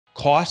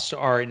costs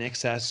are in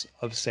excess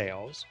of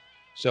sales.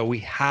 So we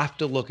have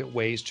to look at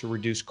ways to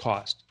reduce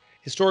cost.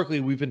 Historically,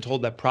 we've been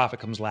told that profit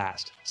comes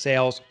last.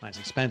 Sales minus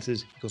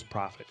expenses equals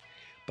profit.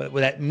 But what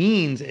that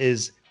means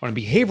is, on a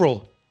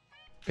behavioral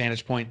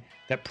vantage point,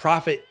 that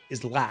profit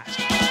is last.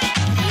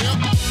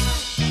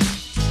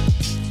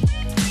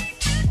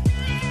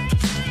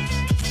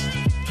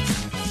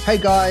 Hey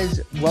guys,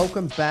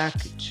 welcome back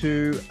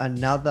to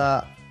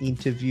another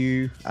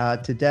interview.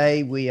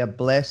 Today we are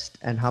blessed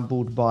and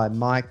humbled by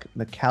Mike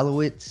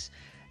Michalowicz.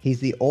 He's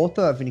the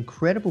author of an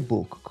incredible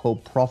book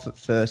called Profit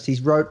First.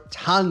 He's wrote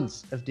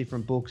tons of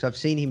different books. I've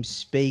seen him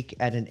speak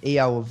at an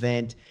EO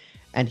event,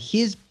 and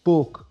his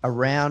book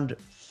around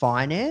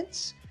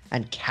finance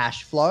and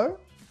cash flow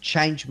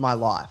changed my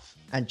life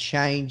and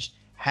changed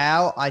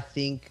how I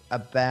think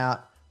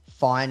about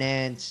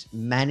finance,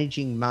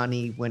 managing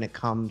money when it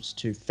comes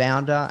to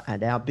Foundr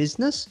and our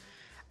business.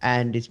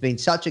 And it's been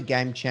such a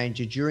game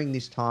changer during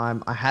this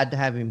time. I had to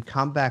have him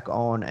come back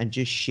on and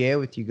just share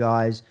with you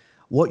guys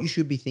what you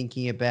should be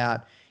thinking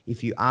about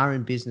if you are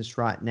in business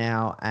right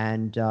now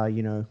and,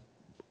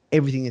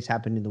 everything that's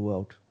happened in the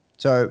world.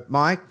 So,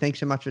 Mike, thanks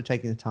so much for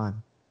taking the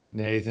time.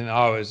 Nathan,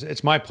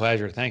 it's my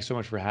pleasure. Thanks so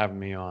much for having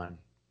me on.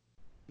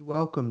 You're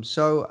welcome.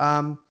 So,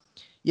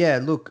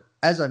 look,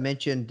 as I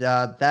mentioned,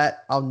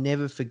 that I'll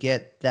never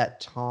forget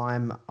that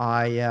time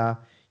I,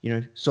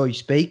 saw you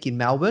speak in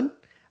Melbourne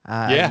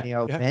at the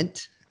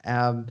event.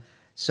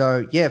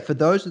 For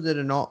those that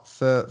are not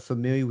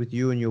familiar with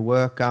you and your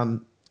work,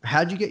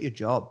 how'd you get your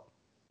job?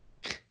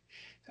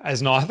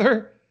 As an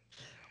author?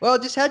 Well,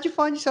 just how'd you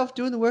find yourself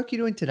doing the work you're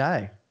doing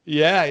today?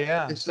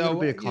 Yeah. Just a little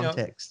bit of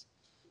context.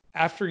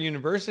 After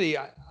university,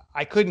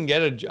 I couldn't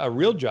get a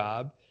real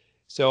job.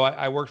 So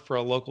I worked for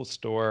a local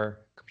store,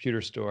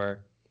 computer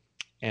store.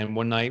 And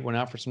one night went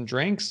out for some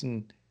drinks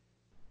and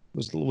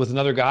was with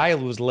another guy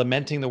who was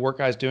lamenting the work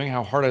I was doing,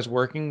 how hard I was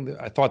working.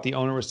 I thought the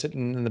owner was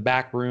sitting in the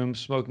back room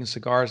smoking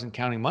cigars and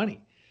counting money.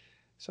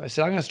 So I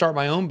said, I'm going to start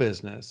my own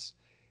business.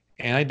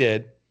 And I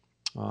did.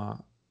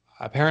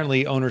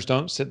 Apparently, owners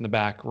don't sit in the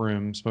back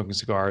room smoking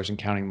cigars and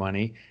counting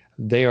money.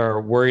 They are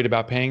worried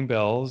about paying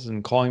bills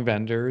and calling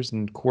vendors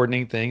and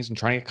coordinating things and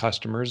trying to get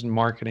customers and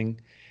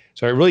marketing.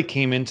 So I really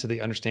came into the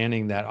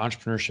understanding that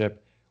entrepreneurship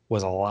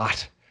was a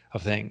lot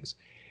of things.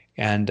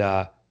 And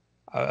it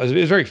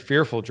was very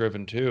fearful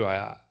driven too.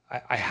 I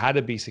had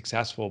to be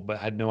successful, but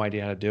had no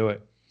idea how to do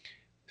it.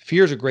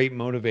 Fear is a great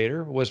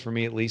motivator. It was for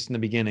me, at least in the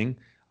beginning.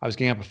 I was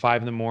getting up at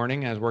 5 a.m.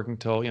 I was working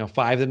till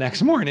 5 the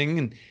next morning,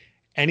 and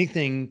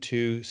anything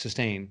to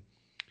sustain.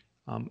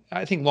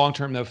 I think long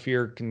term though,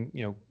 fear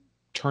can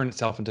turn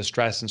itself into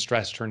stress, and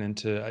stress turn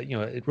into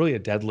really a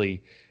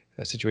deadly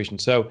situation.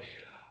 So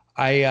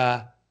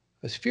I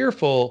was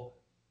fearful,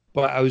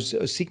 but I was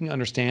seeking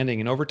understanding,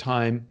 and over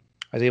time,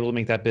 I was able to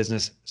make that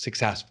business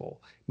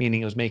successful,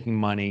 meaning it was making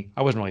money.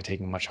 I wasn't really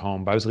taking much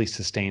home, but I was at least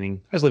sustaining.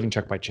 I was living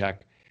check by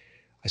check.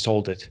 I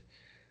sold it.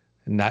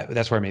 And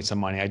that's where I made some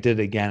money. I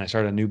did it again. I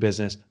started a new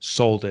business,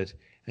 sold it.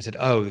 I said,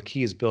 the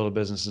key is build a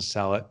business and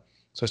sell it.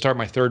 So I started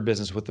my third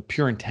business with the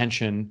pure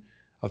intention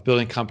of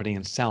building a company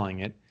and selling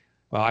it.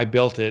 Well, I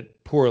built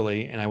it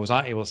poorly and I was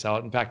not able to sell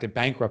it. In fact, it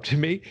bankrupted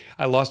me.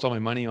 I lost all my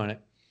money on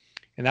it.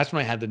 And that's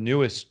when I had the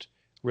newest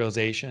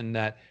realization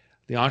that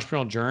the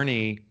entrepreneurial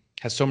journey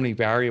has so many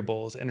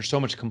variables and there's so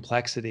much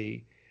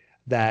complexity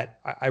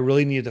that I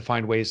really needed to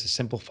find ways to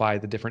simplify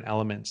the different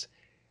elements.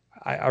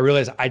 I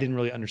realized I didn't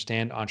really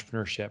understand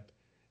entrepreneurship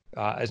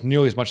as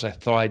nearly as much as I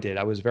thought I did.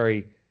 I was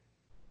very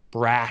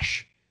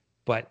brash,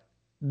 but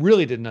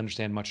really didn't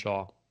understand much at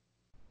all.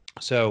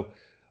 So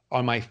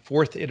on my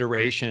fourth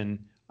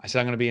iteration, I said,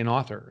 I'm going to be an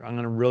author. I'm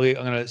going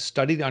to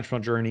study the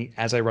entrepreneurial journey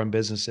as I run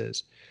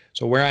businesses.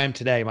 So where I am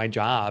today, my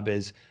job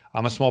is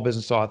I'm a small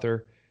business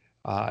author.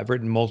 I've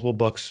written multiple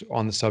books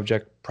on the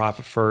subject,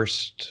 Profit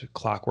First,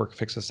 Clockwork,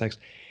 Fix This Next.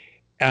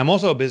 And I'm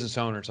also a business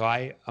owner. So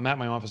I'm at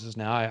my offices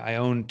now. I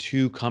own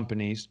 2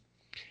 companies.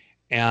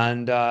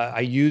 And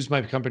I use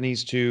my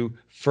companies to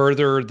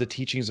further the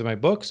teachings of my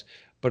books,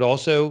 but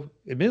also,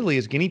 admittedly,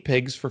 as guinea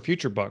pigs for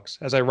future books.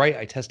 As I write,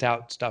 I test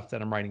out stuff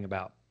that I'm writing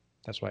about.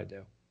 That's what I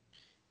do.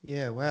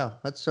 Yeah, wow.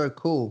 That's so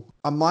cool.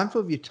 I'm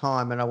mindful of your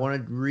time, and I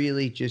want to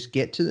really just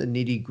get to the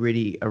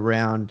nitty-gritty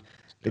around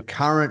the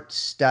current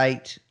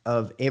state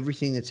of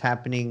everything that's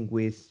happening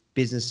with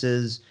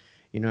businesses.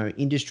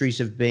 Industries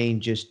have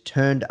been just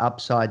turned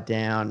upside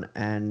down,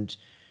 and,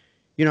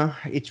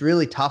 it's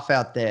really tough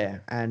out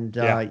there. And,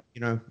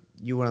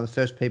 you're one of the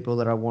first people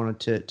that I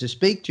wanted to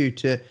speak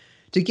to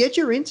get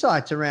your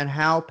insights around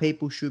how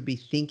people should be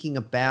thinking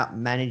about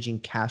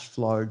managing cash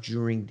flow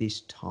during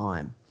this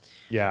time.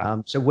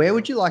 Yeah. So where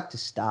would you like to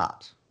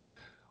start?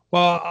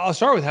 Well, I'll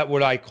start with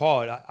what I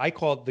call it. I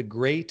call it the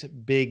great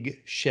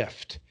big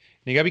shift.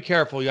 And you gotta be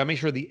careful. You gotta make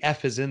sure the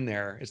F is in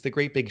there. It's the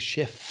great big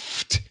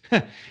shift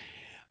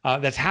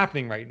that's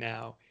happening right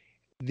now.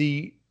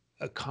 The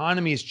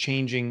economy is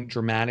changing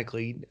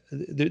dramatically.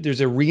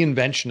 There's a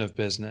reinvention of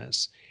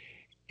business.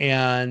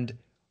 And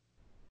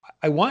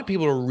I want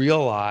people to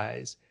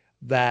realize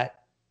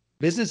that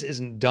business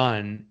isn't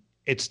done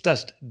It's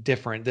just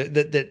different.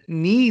 That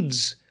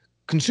needs,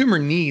 consumer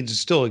needs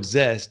still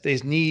exist. They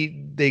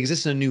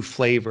exist in a new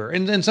flavor.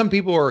 And then some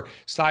people are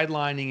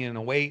sidelining and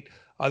await.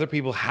 Other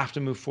people have to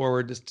move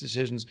forward with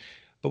decisions.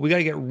 But we got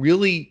to get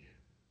really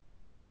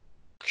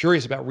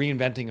curious about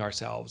reinventing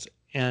ourselves.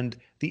 And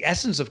the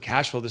essence of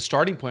cash flow, the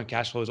starting point of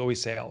cash flow, is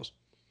always sales.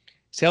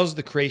 Sales is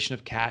the creation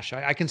of cash.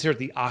 I consider it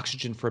the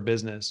oxygen for a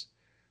business.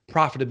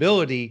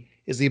 Profitability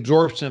is the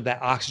absorption of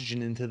that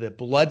oxygen into the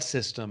blood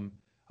system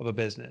of a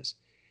business.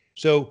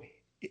 So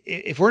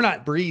if we're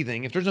not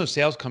breathing, if there's no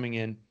sales coming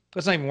in,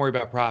 let's not even worry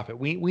about profit.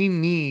 We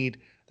need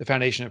the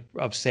foundation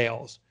of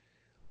sales.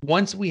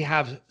 Once we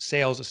have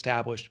sales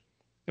established,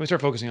 then we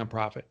start focusing on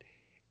profit.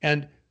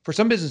 And for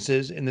some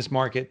businesses in this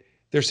market,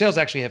 their sales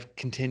actually have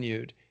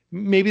continued.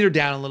 Maybe they're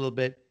down a little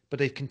bit, but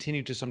they've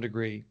continued to some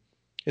degree.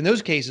 In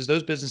those cases,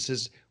 those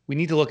businesses, we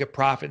need to look at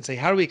profit and say,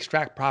 how do we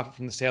extract profit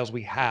from the sales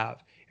we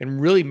have and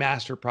really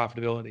master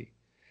profitability?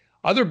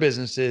 Other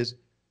businesses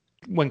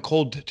went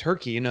cold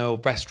turkey,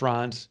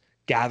 restaurants,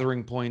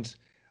 gathering points.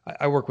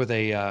 I work with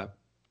a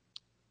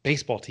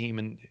baseball team,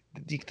 and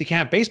they can't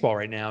have baseball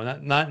right now,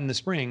 not in the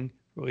spring,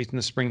 at least in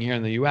the spring here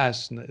in the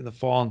U.S., in the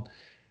fall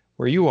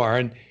where you are.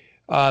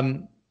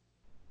 And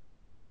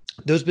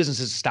those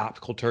businesses stopped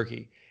cold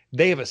turkey.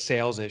 They have a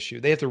sales issue.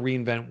 They have to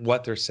reinvent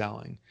what they're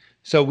selling.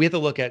 So we have to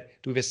look at,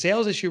 do we have a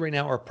sales issue right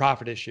now or a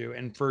profit issue?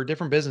 And for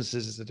different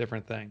businesses, it's a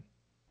different thing.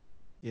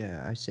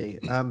 Yeah, I see.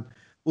 Well,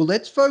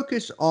 let's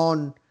focus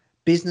on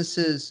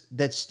businesses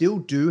that still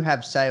do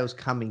have sales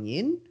coming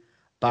in,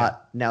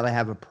 but now they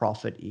have a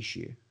profit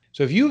issue.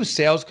 So if you have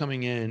sales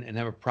coming in and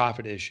have a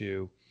profit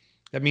issue,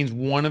 that means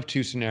one of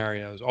two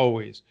scenarios,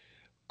 always.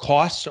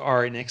 Costs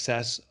are in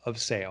excess of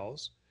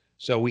sales.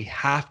 So we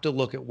have to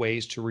look at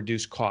ways to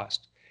reduce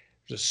cost.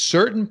 There's a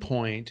certain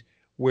point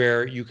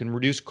where you can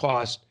reduce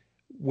cost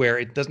where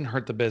it doesn't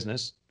hurt the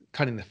business,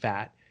 cutting the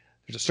fat.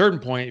 There's a certain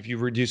point, if you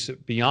reduce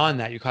it beyond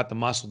that, you cut the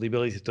muscle, the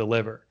ability to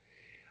deliver.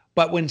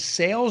 But when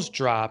sales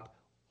drop,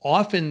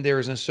 often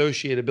there's an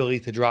associated ability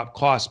to drop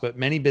costs, but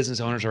many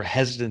business owners are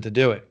hesitant to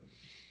do it.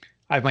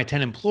 I have my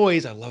 10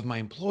 employees. I love my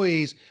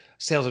employees.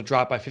 Sales have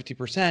dropped by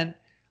 50%.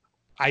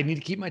 I need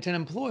to keep my 10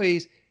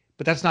 employees,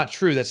 but that's not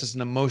true. That's just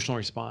an emotional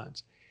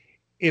response.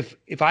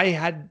 If I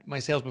had my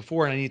sales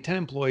before and I need 10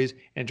 employees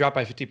and it dropped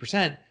by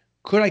 50%,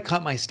 could I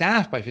cut my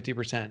staff by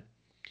 50%?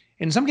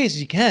 In some cases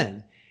you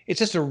can. It's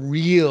just a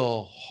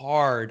real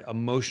hard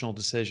emotional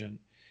decision,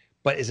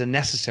 but it's a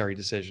necessary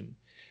decision.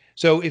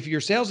 So if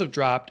your sales have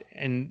dropped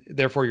and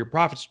therefore your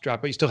profits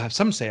dropped, but you still have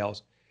some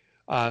sales,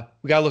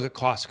 we got to look at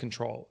cost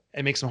control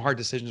and make some hard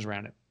decisions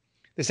around it.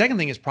 The second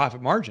thing is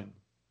profit margin.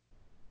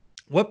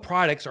 What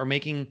products are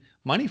making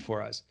money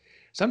for us?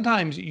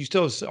 Sometimes you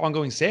still have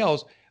ongoing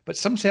sales, but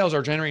some sales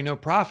are generating no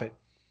profit.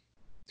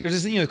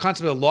 There's this,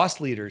 concept of loss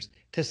leaders,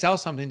 to sell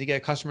something to get a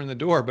customer in the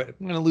door, but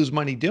I'm going to lose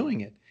money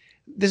doing it.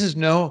 There's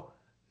no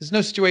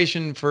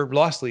situation for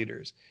loss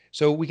leaders.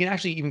 So we can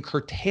actually even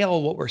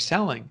curtail what we're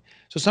selling.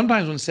 So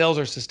sometimes when sales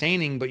are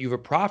sustaining, but you have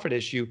a profit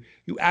issue,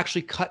 you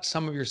actually cut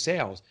some of your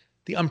sales,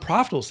 the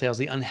unprofitable sales,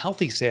 the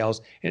unhealthy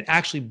sales, and it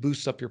actually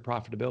boosts up your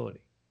profitability.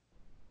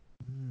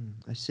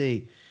 I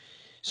see.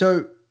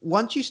 So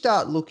once you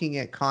start looking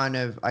at kind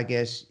of, I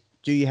guess,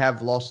 do you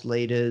have loss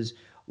leaders?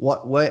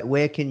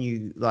 Where can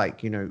you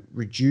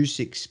reduce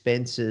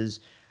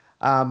expenses?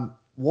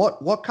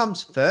 What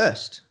comes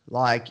first?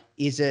 Like,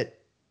 is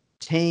it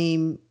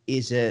team?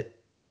 Is it,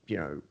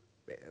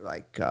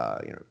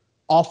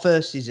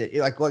 office? Is it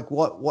like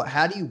what,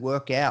 how do you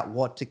work out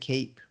what to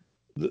keep?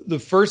 The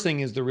first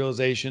thing is the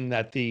realization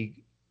that the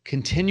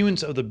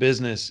continuance of the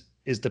business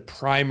is the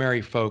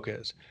primary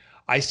focus.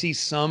 I see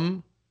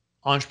some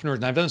entrepreneurs,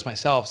 and I've done this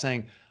myself,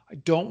 saying, I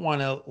don't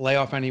want to lay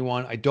off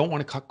anyone. I don't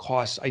want to cut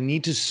costs. I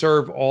need to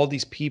serve all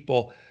these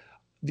people.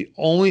 The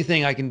only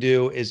thing I can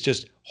do is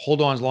just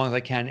hold on as long as I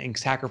can and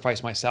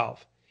sacrifice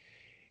myself.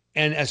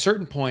 And at a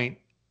certain point,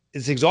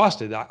 it's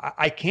exhausted.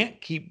 I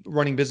can't keep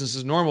running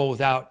businesses normal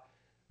without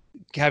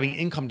having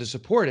income to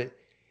support it.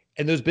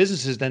 And those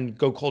businesses then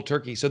go cold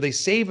turkey. So they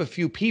save a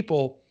few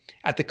people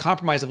at the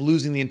compromise of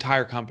losing the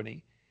entire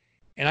company.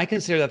 And I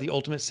consider that the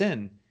ultimate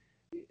sin,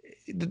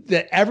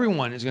 that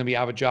everyone is going to be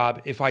out of a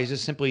job. If I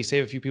just simply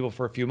save a few people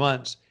for a few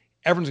months,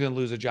 everyone's going to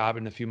lose a job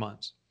in a few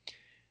months.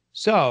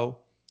 So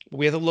what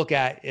we have to look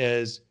at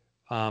is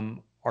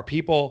our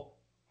people,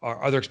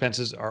 our other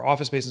expenses, our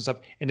office space and stuff,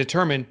 and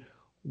determine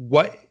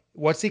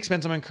what's the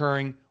expense I'm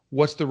incurring,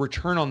 what's the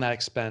return on that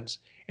expense,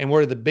 and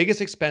what are the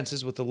biggest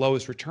expenses with the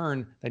lowest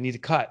return that I need to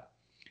cut.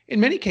 In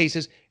many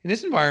cases, in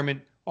this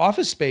environment,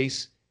 office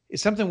space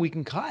is something we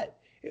can cut.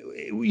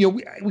 We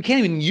can't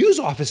even use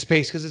office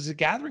space because it's a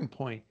gathering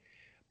point,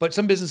 but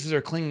some businesses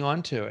are clinging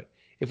on to it.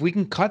 If we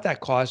can cut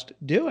that cost,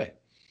 do it.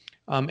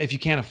 If you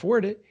can't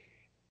afford it.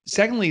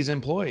 Secondly is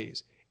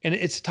employees, and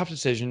it's a tough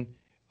decision.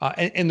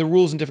 And the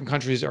rules in different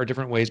countries are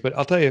different ways, but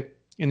I'll tell you,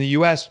 in the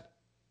US,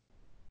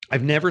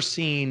 I've never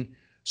seen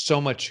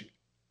so much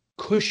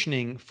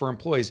cushioning for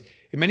employees.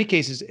 In many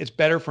cases, it's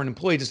better for an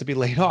employee just to be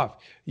laid off.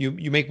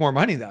 You make more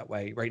money that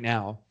way right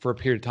now for a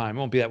period of time. It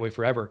won't be that way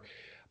forever.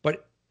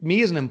 But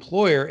me as an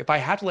employer, if I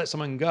have to let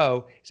someone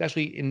go, it's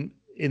actually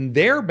in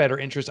their better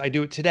interest. I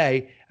do it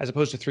today as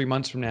opposed to 3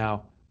 months from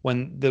now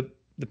when the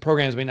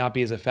programs may not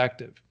be as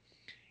effective.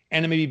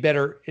 And it may be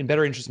in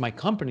better interest of my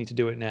company to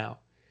do it now.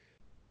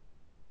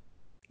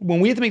 When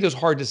we have to make those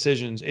hard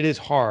decisions, it is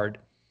hard.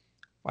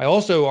 I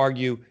also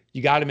argue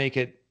you got to make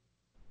it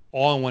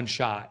all in one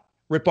shot,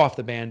 rip off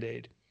the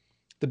Band-Aid.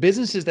 The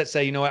businesses that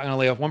say, you know what, I'm going to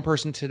lay off one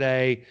person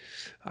today.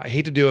 I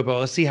hate to do it, but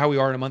let's see how we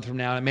are in a month from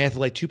now. I may have to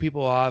lay 2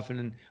 people off, and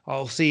then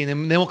I'll see. And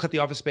then we'll cut the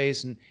office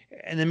space. And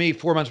then maybe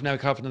 4 months from now, we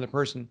cut off another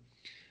person.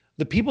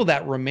 The people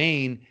that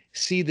remain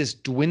see this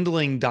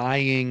dwindling,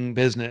 dying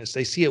business.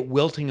 They see it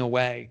wilting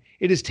away.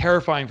 It is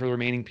terrifying for the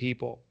remaining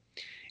people.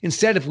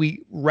 Instead, if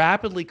we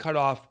rapidly cut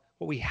off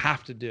what we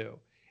have to do,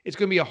 it's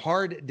going to be a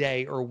hard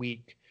day or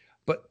week,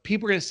 but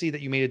people are going to see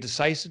that you made a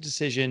decisive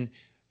decision.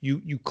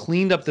 You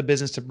cleaned up the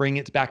business to bring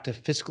it back to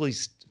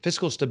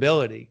fiscal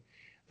stability.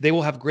 They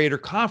will have greater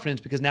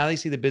confidence because now they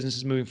see the business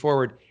is moving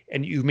forward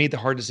and you've made the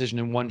hard decision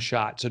in one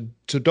shot. So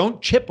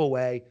don't chip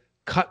away,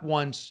 cut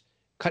once,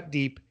 cut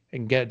deep,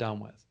 and get it done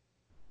with.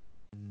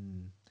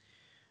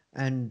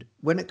 And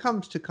when it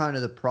comes to kind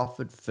of the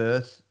profit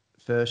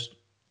first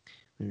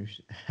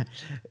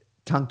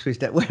tongue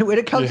twister, when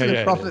it comes to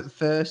the profit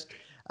first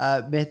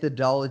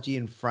methodology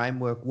and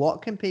framework,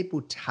 what can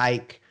people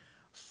take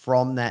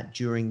from that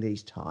during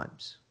these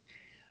times?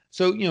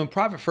 So,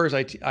 profit first,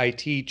 I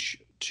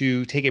teach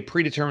to take a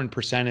predetermined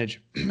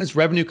percentage. As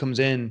revenue comes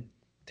in,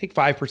 take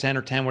 5%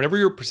 or 10, whatever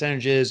your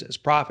percentage is as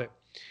profit.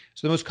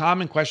 So the most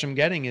common question I'm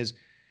getting is,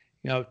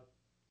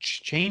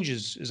 change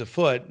is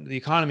afoot. The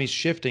economy is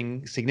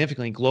shifting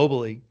significantly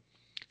globally.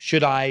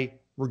 Should I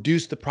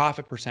reduce the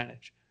profit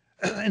percentage?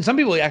 And some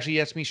people actually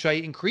ask me, should I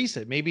increase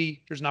it?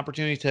 Maybe there's an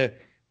opportunity to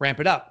ramp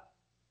it up.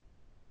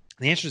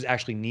 The answer is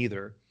actually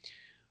neither.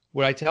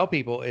 What I tell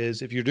people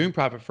is if you're doing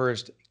profit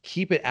first,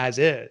 keep it as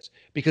is,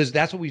 because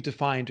that's what we've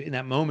defined in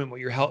that moment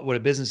what a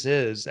business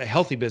is, a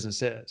healthy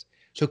business is.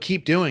 So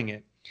keep doing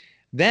it.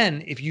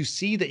 Then if you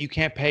see that you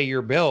can't pay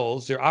your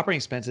bills, your operating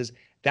expenses,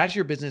 that's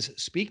your business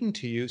speaking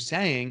to you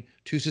saying,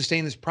 to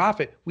sustain this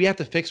profit, we have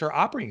to fix our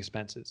operating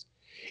expenses.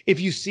 If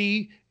you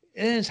see,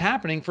 and it's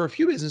happening for a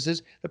few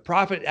businesses, the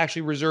profit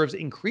actually reserves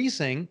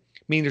increasing,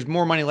 meaning there's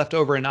more money left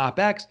over in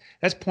OpEx,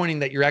 that's pointing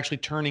that you're actually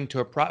turning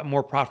to a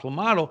more profitable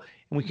model,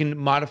 and we can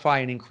modify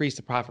and increase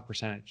the profit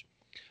percentage.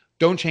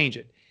 Don't change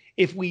it.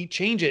 If we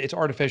change it, it's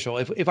artificial.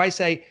 If I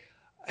say,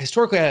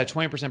 historically I had a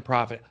 20%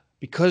 profit,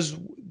 because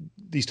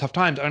these tough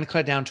times, I'm going to cut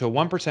it down to a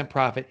 1%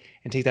 profit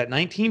and take that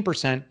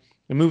 19%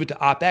 and move it to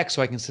OpEx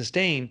so I can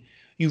sustain,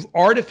 you've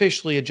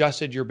artificially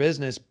adjusted your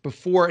business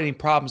before any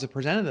problems have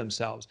presented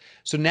themselves.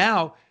 So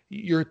now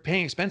you're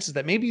paying expenses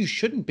that maybe you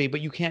shouldn't be,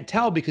 but you can't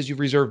tell because you've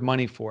reserved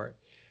money for it.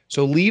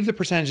 So leave the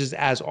percentages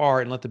as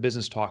are and let the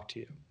business talk to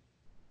you.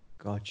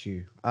 Got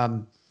you.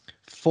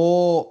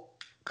 For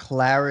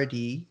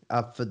clarity,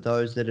 for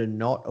those that are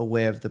not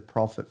aware of the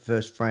profit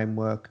first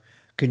framework,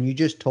 can you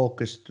just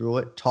talk us through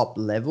it top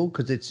level?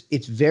 Because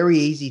it's very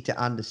easy to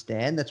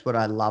understand. That's what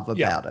I love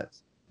about it.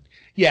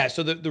 Yeah.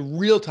 So the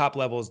real top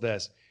level is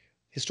this.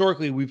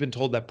 Historically, we've been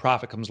told that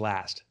profit comes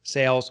last.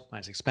 Sales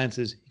minus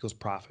expenses equals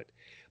profit.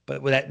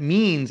 But what that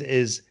means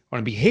is, on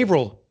a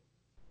behavioral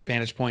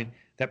vantage point,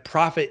 that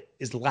profit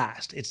is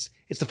last. It's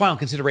the final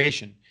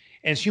consideration.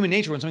 And it's human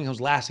nature, when something comes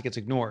last, it gets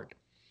ignored.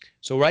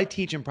 So what I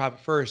teach in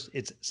profit first,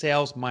 it's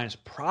sales minus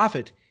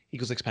profit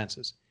equals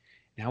expenses.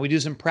 Now we do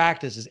this in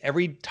practice is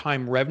every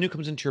time revenue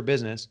comes into your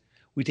business,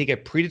 we take a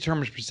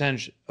predetermined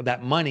percentage of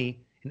that money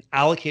and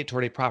allocate it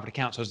toward a profit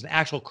account. So it's an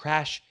actual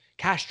cash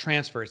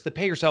transfer. It's the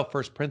pay yourself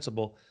first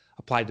principle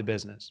applied to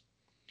business.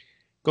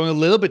 Going a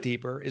little bit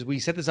deeper is we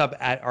set this up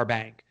at our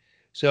bank.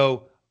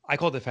 So I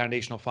call it the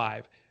foundational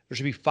 5. There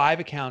should be 5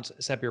 accounts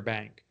set up your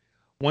bank.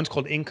 One's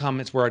called income.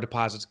 It's where our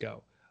deposits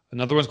go.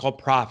 Another one's called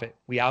profit.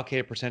 We allocate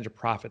a percentage of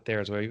profit there,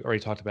 as we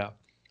already talked about.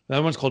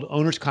 Another one's called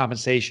owner's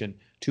compensation,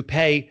 to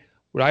pay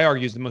what I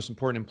argue is the most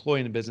important employee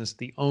in the business,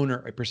 the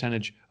owner, a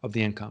percentage of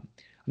the income.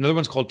 Another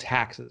one's called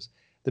taxes.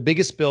 The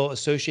biggest bill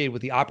associated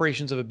with the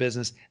operations of a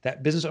business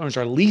that business owners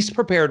are least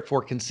prepared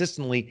for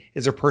consistently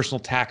is their personal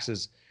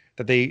taxes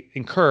that they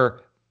incur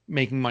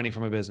making money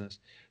from a business.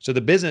 So the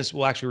business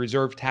will actually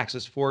reserve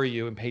taxes for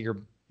you and pay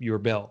your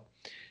bill.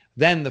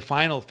 Then the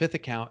final 5th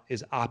account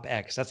is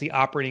OpEx. That's the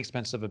operating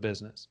expenses of a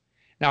business.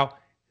 Now,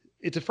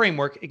 it's a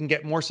framework. It can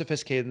get more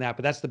sophisticated than that,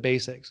 but that's the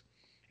basics.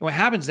 And what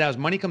happens now is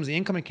money comes to the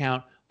income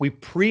account. We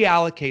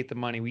pre-allocate the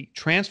money. We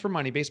transfer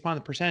money based upon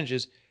the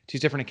percentages to these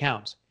different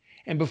accounts.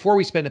 And before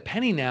we spend a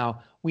penny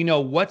now, we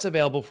know what's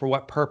available for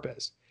what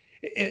purpose.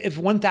 If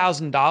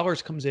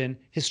 $1,000 comes in,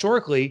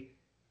 historically,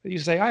 you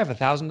say, I have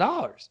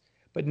 $1,000.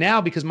 But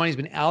now, because money's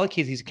been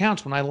allocated to these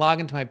accounts, when I log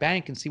into my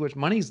bank and see which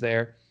money's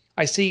there,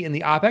 I see in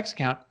the OpEx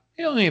account,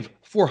 I only have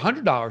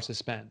 $400 to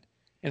spend.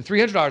 And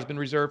 $300 has been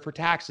reserved for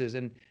taxes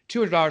and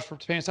 $200 for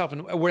paying itself,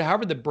 and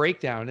however the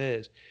breakdown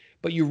is.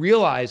 But you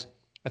realize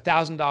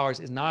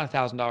 $1,000 is not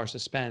 $1,000 to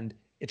spend.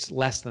 It's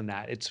less than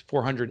that. It's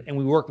 $400. And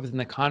we work within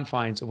the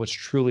confines of what's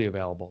truly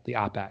available, the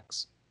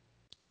OpEx.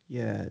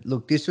 Yeah.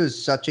 Look, this was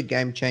such a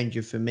game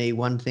changer for me.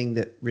 One thing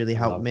that really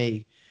helped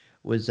me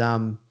was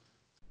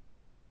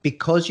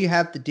because you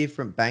have the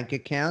different bank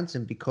accounts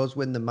and because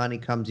when the money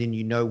comes in,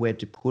 you know where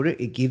to put it,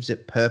 it gives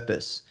it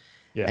purpose.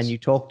 And Yes. you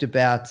talked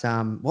about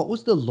what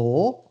was the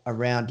law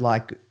around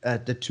like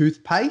the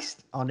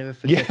toothpaste? I'll never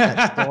forget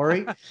that story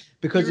Yeah. You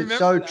because it's remember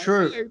so that?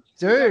 true. Yeah,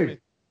 tell Dude, me.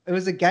 it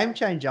was a game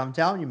changer. I'm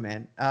telling you,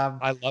 man.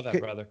 I love that, c-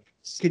 brother.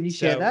 can you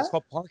share So it's that?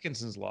 called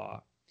Parkinson's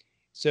law.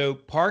 So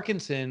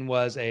Parkinson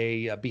was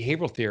a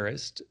behavioral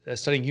theorist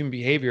studying human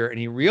behavior, and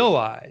he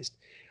realized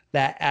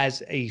that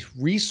as a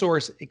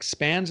resource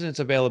expands in its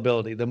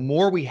availability, the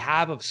more we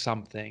have of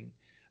something,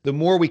 the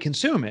more we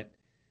consume it.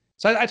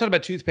 So I talked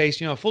about toothpaste.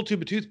 A full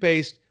tube of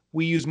toothpaste,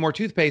 we use more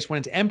toothpaste. When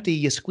it's empty,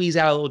 you squeeze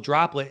out a little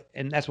droplet,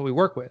 and that's what we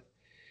work with.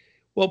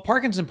 Well,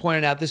 Parkinson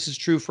pointed out this is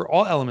true for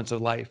all elements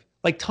of life,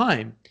 like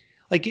time.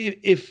 Like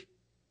if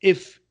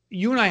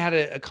you and I had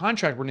a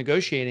contract we're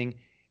negotiating,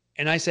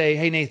 and I say,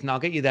 "Hey Nathan, I'll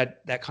get you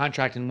that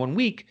contract in 1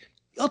 week,"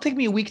 it'll take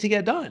me a week to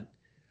get done.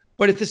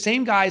 But if the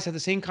same guys have the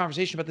same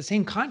conversation about the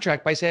same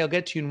contract by say, "I'll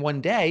get to you in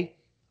 1 day,"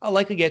 I'll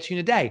likely get to you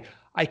in a day.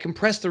 I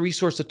compress the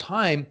resource of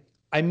time.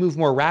 I move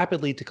more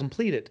rapidly to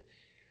complete it.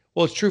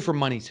 Well, it's true for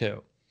money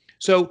too.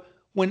 So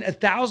when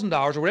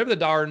 $1,000 or whatever the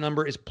dollar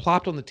number is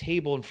plopped on the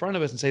table in front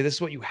of us and say, this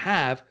is what you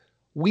have,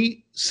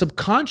 we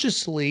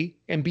subconsciously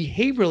and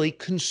behaviorally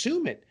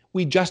consume it.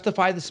 We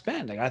justify the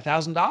spend. I got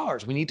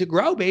 $1,000. We need to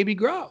grow, baby,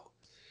 grow.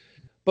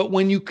 But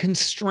when you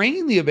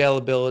constrain the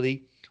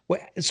availability,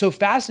 what's so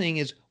fascinating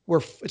is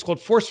it's called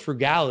forced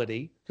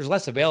frugality. There's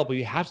less available.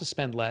 You have to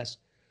spend less.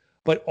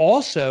 But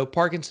also,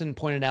 Parkinson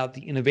pointed out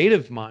the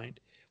innovative mind.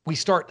 We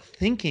start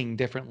thinking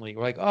differently.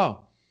 We're like, oh,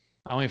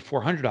 I only have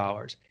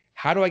 $400.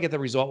 How do I get the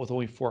result with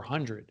only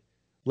 400?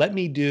 Let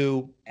me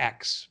do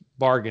X,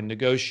 bargain,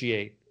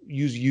 negotiate,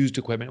 use used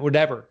equipment,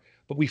 whatever.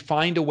 But we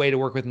find a way to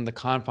work within the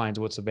confines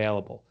of what's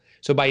available.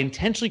 So by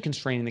intentionally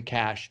constraining the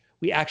cash,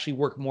 we actually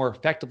work more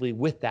effectively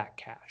with that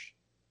cash.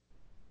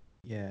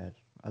 Yeah.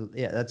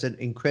 Yeah, that's an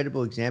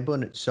incredible example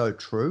and it's so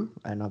true.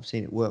 And I've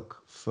seen it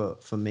work for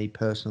me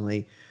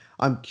personally.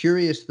 I'm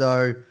curious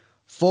though,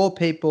 for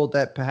people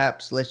that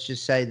perhaps let's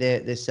just say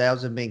their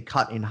sales have been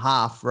cut in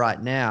half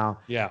right now,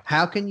 Yeah.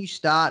 how can you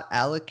start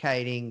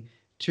allocating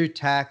to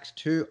tax,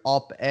 to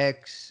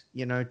OpEx,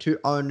 to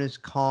owner's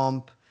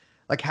comp?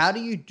 Like how do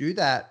you do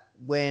that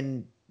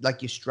when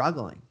like you're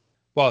struggling?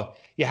 Well,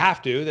 you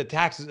have to. The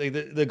taxes,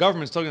 the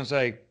government's still going to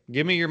say,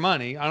 give me your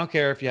money. I don't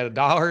care if you had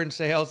 $1 in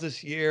sales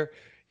this year,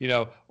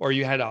 or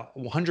you had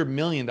 $100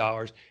 million.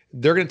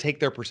 They're going to take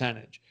their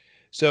percentage.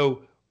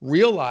 So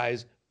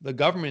realize the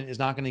government is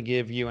not going to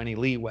give you any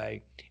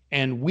leeway.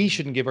 And we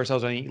shouldn't give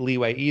ourselves any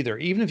leeway either.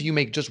 Even if you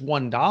make just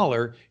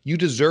 $1, you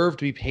deserve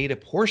to be paid a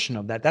portion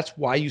of that. That's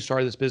why you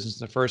started this business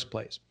in the first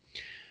place.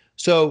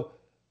 So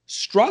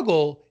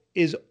struggle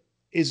is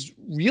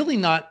really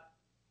not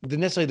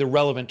necessarily the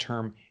relevant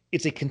term.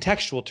 It's a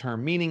contextual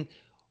term, meaning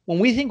when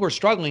we think we're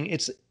struggling,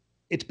 it's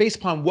based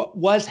upon what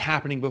was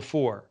happening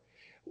before.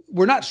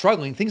 We're not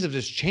struggling, things have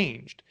just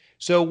changed.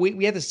 So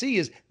we have to see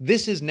is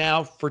this is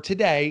now for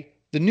today,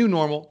 the new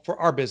normal for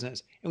our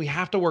business. And we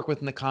have to work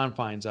within the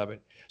confines of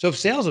it. So if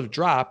sales have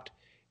dropped,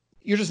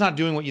 you're just not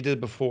doing what you did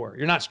before.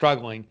 You're not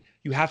struggling.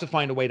 You have to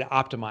find a way to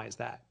optimize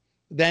that.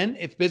 Then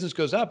if business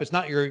goes up, it's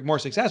not you're more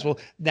successful.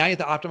 Now you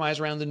have to optimize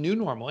around the new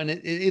normal. And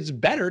it's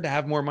better to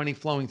have more money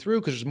flowing through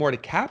because there's more to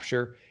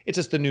capture. It's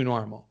just the new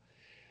normal.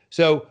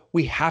 So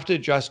we have to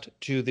adjust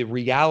to the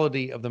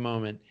reality of the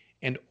moment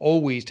and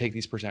always take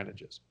these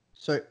percentages.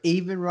 So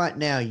even right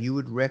now, you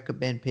would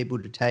recommend people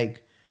to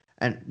take,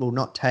 and well,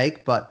 not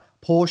take, but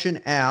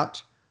portion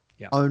out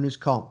Yeah. owner's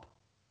comp.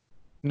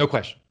 No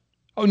question.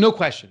 Oh, no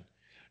question.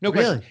 No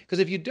question. Really? Because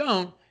if you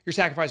don't, you're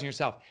sacrificing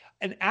yourself.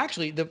 And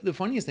actually, the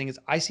funniest thing is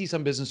I see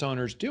some business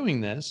owners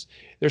doing this.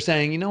 They're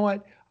saying, you know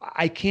what?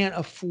 I can't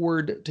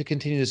afford to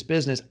continue this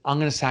business. I'm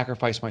going to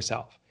sacrifice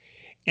myself.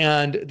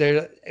 And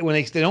when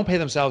they don't pay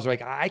themselves, they're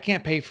like, I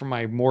can't pay for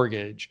my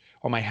mortgage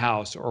or my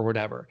house or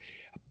whatever,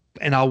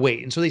 and I'll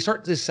wait. And so they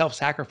start this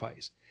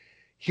self-sacrifice.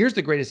 Here's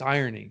the greatest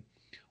irony.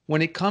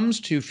 When it comes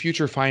to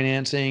future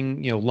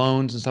financing,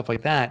 loans and stuff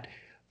like that,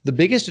 the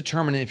biggest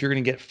determinant if you're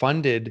going to get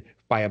funded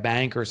by a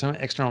bank or some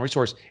external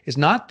resource is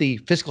not the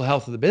fiscal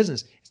health of the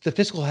business. It's the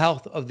fiscal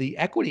health of the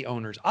equity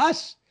owners,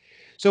 us.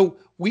 So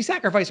we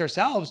sacrifice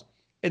ourselves.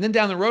 And then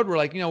down the road, we're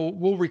like,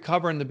 we'll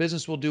recover and the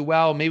business will do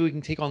well. Maybe we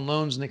can take on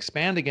loans and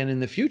expand again in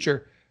the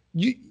future.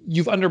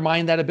 You've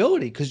undermined that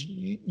ability because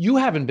you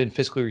haven't been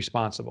fiscally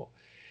responsible.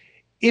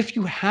 If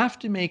you have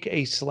to make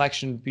a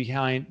selection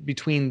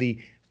between the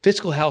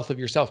fiscal health of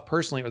yourself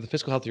personally or the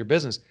fiscal health of your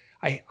business,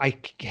 I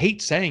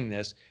hate saying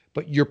this,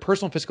 but your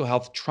personal fiscal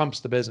health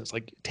trumps the business.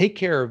 Like take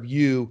care of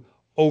you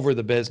over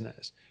the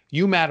business.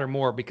 You matter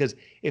more because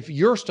if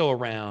you're still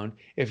around,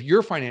 if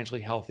you're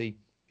financially healthy,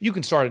 you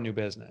can start a new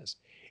business.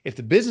 If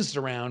the business is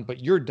around,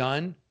 but you're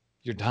done,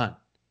 you're done.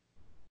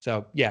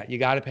 So yeah, you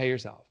got to pay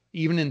yourself,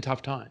 even in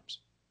tough times.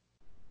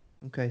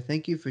 Okay,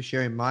 thank you for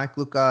sharing, Mike.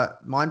 Look,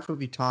 mindful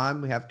of your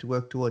time, we have to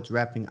work towards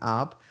wrapping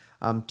up.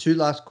 Two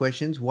last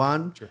questions.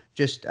 One, Sure.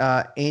 just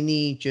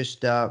any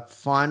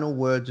final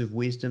words of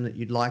wisdom that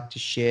you'd like to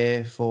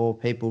share for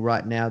people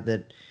right now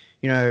that,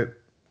 they're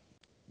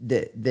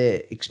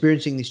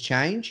experiencing this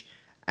change.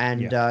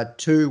 And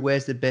two,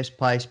 where's the best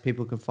place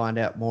people can find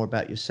out more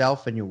about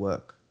yourself and your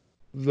work?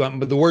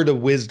 But the word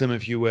of wisdom,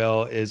 if you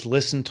will, is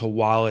listen to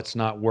wallets,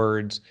 not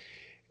words.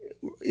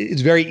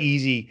 It's very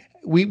easy.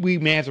 We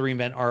may have to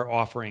reinvent our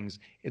offerings.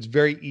 It's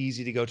very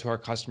easy to go to our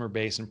customer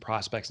base and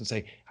prospects and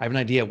say, I have an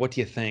idea. What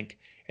do you think?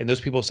 And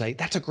those people say,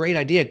 that's a great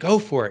idea. Go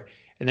for it.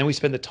 And then we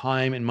spend the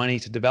time and money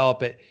to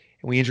develop it.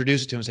 And we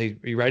introduce it to them and say,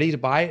 are you ready to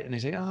buy it? And they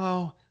say,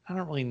 oh, I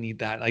don't really need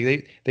that.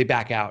 Like they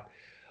back out.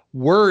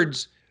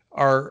 Words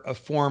are a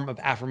form of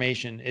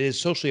affirmation. It is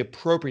socially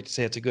appropriate to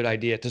say it's a good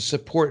idea, to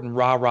support and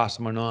rah-rah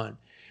someone on.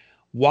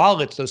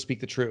 Wallets, though, speak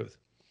the truth.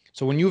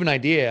 So when you have an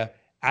idea,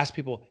 ask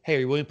people, hey, are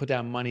you willing to put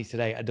down money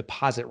today, a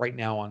deposit right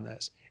now on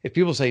this? If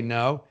people say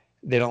no,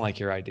 they don't like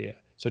your idea.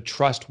 So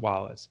trust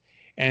wallets.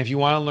 And if you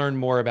want to learn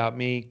more about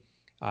me,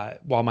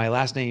 while my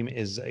last name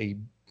is a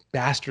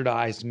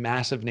bastardized,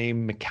 massive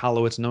name,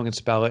 Michalowicz, no one can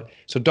spell it.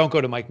 So don't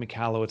go to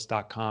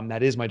MikeMichalowicz.com.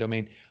 That is my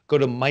domain. Go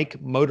to Mike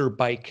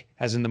Motorbike,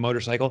 as in the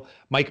motorcycle,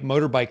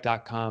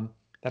 MikeMotorbike.com.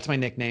 That's my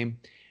nickname.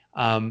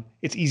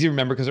 It's easy to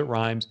remember because it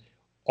rhymes.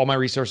 All my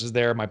resources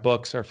there, my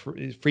books are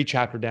free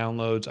chapter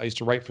downloads. I used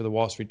to write for the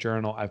Wall Street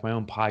Journal. I have my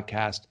own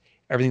podcast.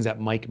 Everything's at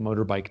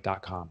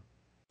MikeMotorbike.com.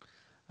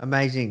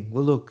 Amazing.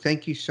 Well, look,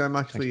 thank you so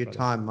much for your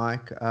time,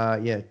 Mike.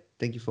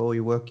 Thank you for all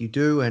your work you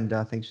do, and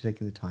thanks for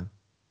taking the time.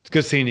 It's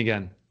good seeing you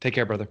again. Take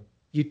care, brother.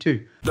 You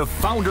too. The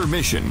Foundr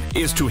mission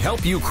is to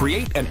help you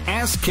create an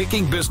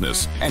ass-kicking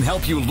business and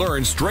help you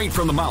learn straight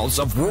from the mouths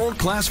of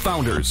world-class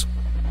founders.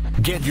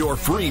 Get your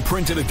free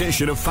printed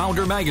edition of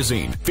Foundr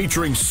magazine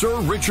featuring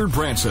Sir Richard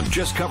Branson.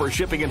 Just cover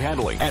shipping and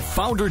handling at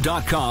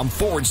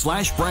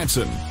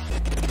foundr.com/Branson.